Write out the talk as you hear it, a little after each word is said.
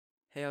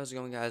Hey, how's it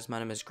going, guys? My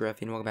name is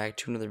Gruffy and welcome back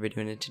to another video.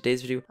 And in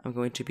today's video, I'm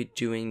going to be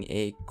doing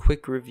a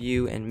quick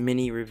review and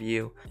mini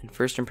review and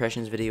first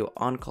impressions video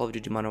on Call of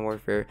Duty Modern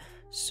Warfare.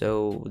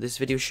 So this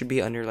video should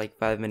be under like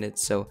 5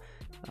 minutes, so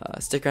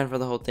stick around for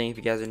the whole thing. If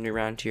you guys are new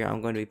around here,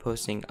 I'm going to be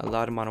posting a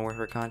lot of Modern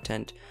Warfare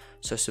content,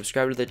 so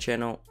subscribe to the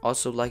channel.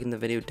 Also, liking the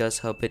video does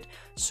help it,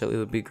 so it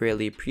would be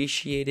greatly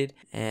appreciated.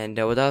 And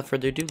without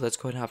further ado, let's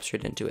go ahead and hop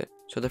straight into it.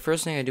 So the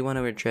first thing I do want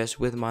to address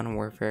with Modern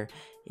Warfare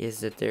is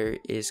that there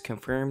is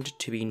confirmed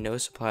to be no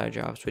supply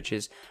drops, which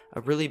is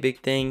a really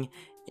big thing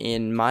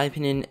in my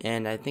opinion,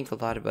 and I think a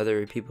lot of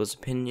other people's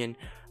opinion.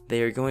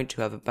 They are going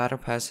to have a battle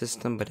pass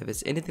system, but if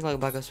it's anything like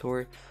Black Ops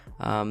 4,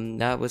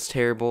 that was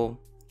terrible.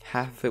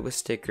 Half of it was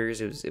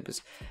stickers. It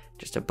was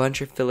just a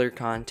bunch of filler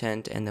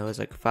content, and there was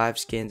like 5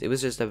 skins. It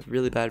was just a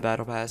really bad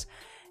battle pass,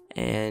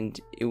 and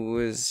it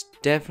was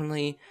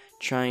definitely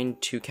trying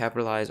to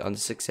capitalize on the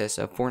success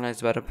of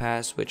Fortnite's battle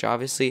pass, which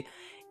obviously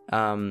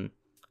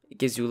it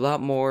gives you a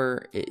lot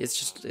more.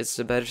 It's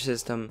a better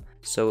system,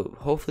 so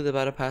hopefully the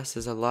battle pass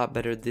is a lot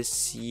better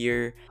this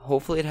year.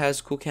 Hopefully it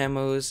has cool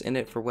camos in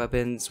it for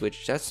weapons,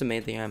 which that's the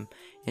main thing I'm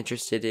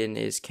interested in,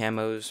 is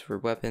camos for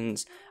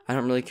weapons. I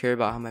don't really care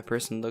about how my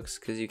person looks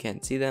because you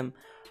can't see them.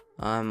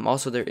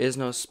 Also, there is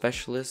no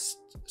specialist,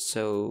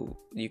 so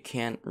you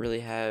can't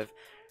really have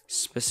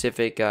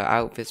specific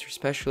outfits for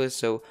specialists,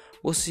 so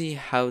we'll see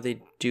how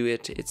they do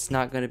it. It's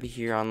not going to be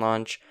here on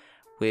launch,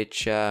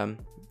 which I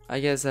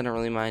guess I don't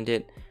really mind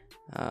it.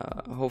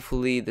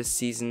 Hopefully the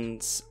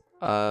seasons,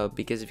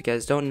 because if you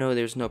guys don't know,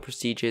 there's no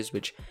prestiges,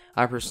 which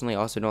I personally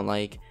also don't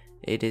like.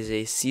 It is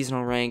a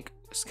seasonal rank.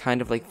 It's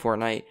kind of like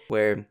Fortnite,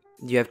 where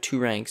you have 2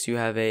 ranks. You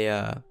have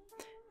a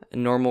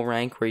normal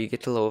rank where you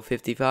get to level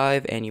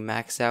 55 and you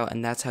max out,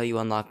 and that's how you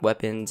unlock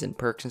weapons and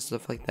perks and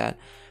stuff like that.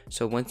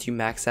 So once you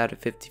max out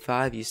at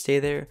 55, you stay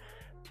there.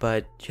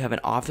 But you have an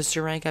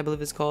officer rank, I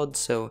believe it's called,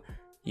 so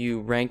you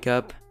rank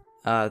up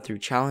through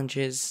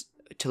challenges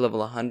to level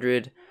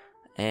 100,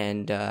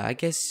 and I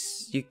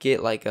guess you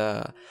get like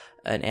an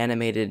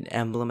animated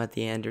emblem at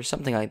the end or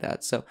something like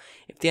that. So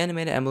if the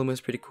animated emblem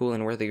was pretty cool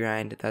and worth the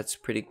grind, that's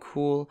pretty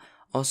cool.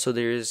 Also,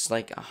 there's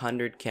like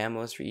 100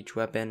 camos for each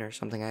weapon or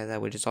something like that,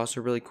 which is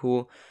also really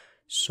cool.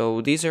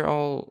 So these are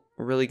all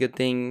really good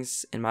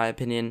things in my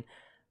opinion,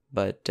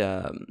 but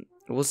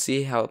we'll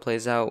see how it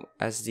plays out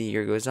as the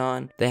year goes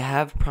on. They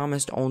have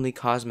promised only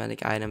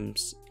cosmetic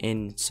items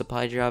in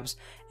supply drops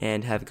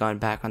and have gone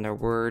back on their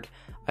word.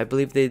 I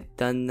believe they've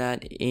done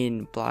that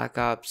in Black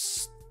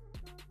Ops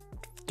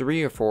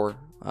 3 or 4,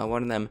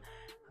 one of them.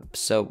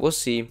 So we'll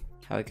see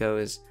how it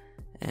goes,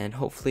 and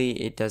hopefully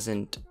it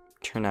doesn't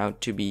turn out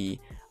to be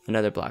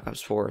another Black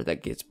Ops 4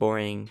 that gets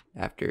boring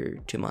after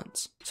 2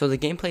 months. So the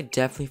gameplay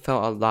definitely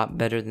felt a lot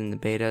better than the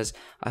betas.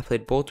 I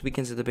played both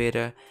weekends of the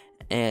beta,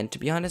 and to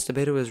be honest, the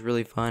beta was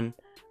really fun.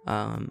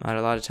 I had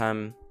a lot of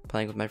time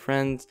playing with my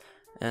friends,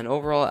 and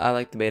overall I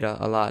liked the beta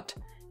a lot,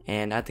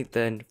 and I think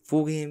the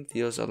full game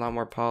feels a lot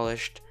more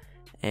polished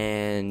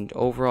and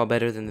overall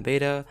better than the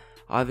beta.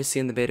 Obviously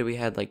in the beta we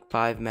had like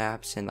 5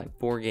 maps and like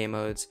 4 game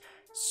modes,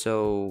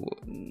 so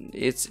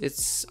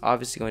it's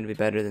obviously going to be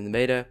better than the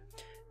beta,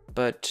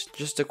 but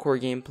just the core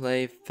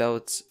gameplay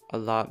felt a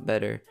lot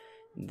better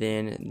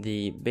than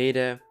the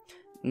beta.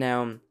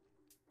 Now,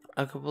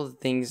 a couple of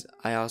things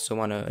I also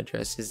want to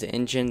address is the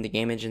engine, the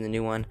game engine, the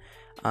new one.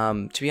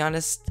 To be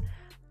honest,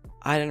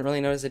 I didn't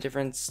really notice a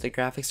difference. The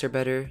graphics are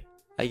better,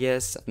 I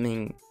guess. I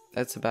mean,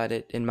 that's about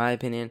it in my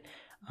opinion.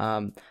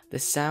 The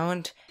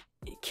sound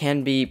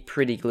can be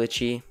pretty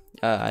glitchy.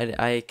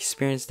 I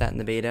experienced that in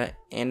the beta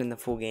and in the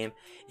full game.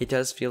 It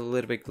does feel a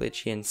little bit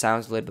glitchy and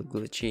sounds a little bit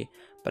glitchy,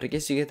 but I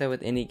guess you get that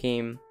with any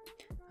game.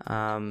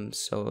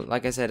 So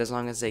like I said, as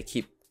long as they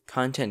keep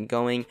content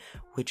going,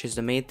 which is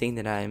the main thing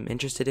that I'm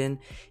interested in,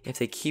 if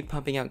they keep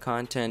pumping out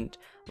content,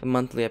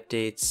 monthly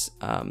updates,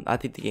 I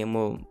think the game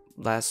will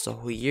last the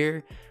whole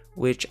year,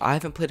 which I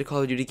haven't played a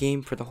Call of Duty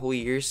game for the whole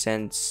year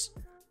since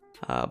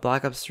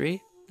Black Ops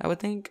 3, I would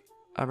think,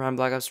 around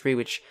Black Ops 3,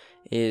 which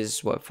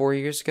is what, 4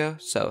 years ago.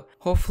 So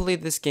hopefully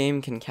this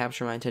game can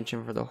capture my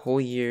attention for the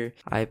whole year.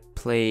 I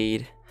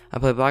played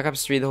Black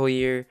Ops 3 the whole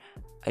year.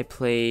 I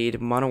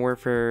played Modern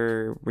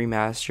Warfare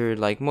Remastered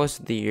like most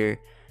of the year,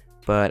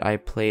 but I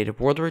played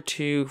World War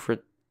II for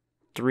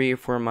 3 or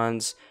 4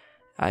 months.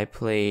 I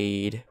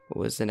played,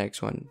 what was the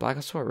next one? Black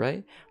Ops 4,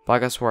 right?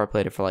 Black Ops 4, I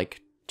played it for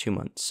like 2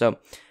 months. So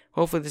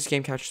hopefully this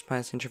game captures my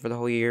attention for the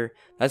whole year.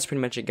 That's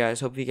pretty much it, guys.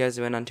 Hope you guys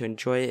went on to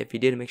enjoy it. If you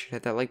did, make sure to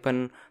hit that like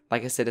button.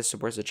 Like I said, it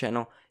supports the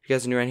channel. If you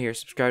guys are new around here,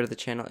 subscribe to the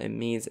channel. It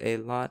means a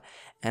lot.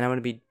 And I'm going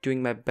to be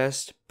doing my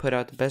best to put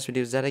out the best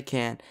videos that I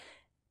can.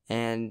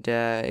 And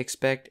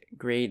expect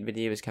great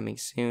videos coming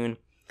soon.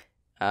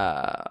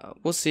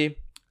 We'll see.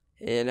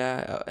 An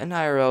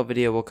IRL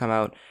video will come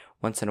out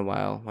once in a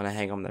while when I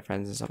hang out with my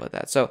friends and stuff like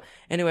that. So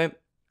anyway,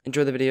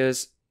 enjoy the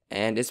videos.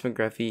 And it's been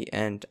Gruffy,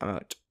 and I'm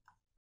out.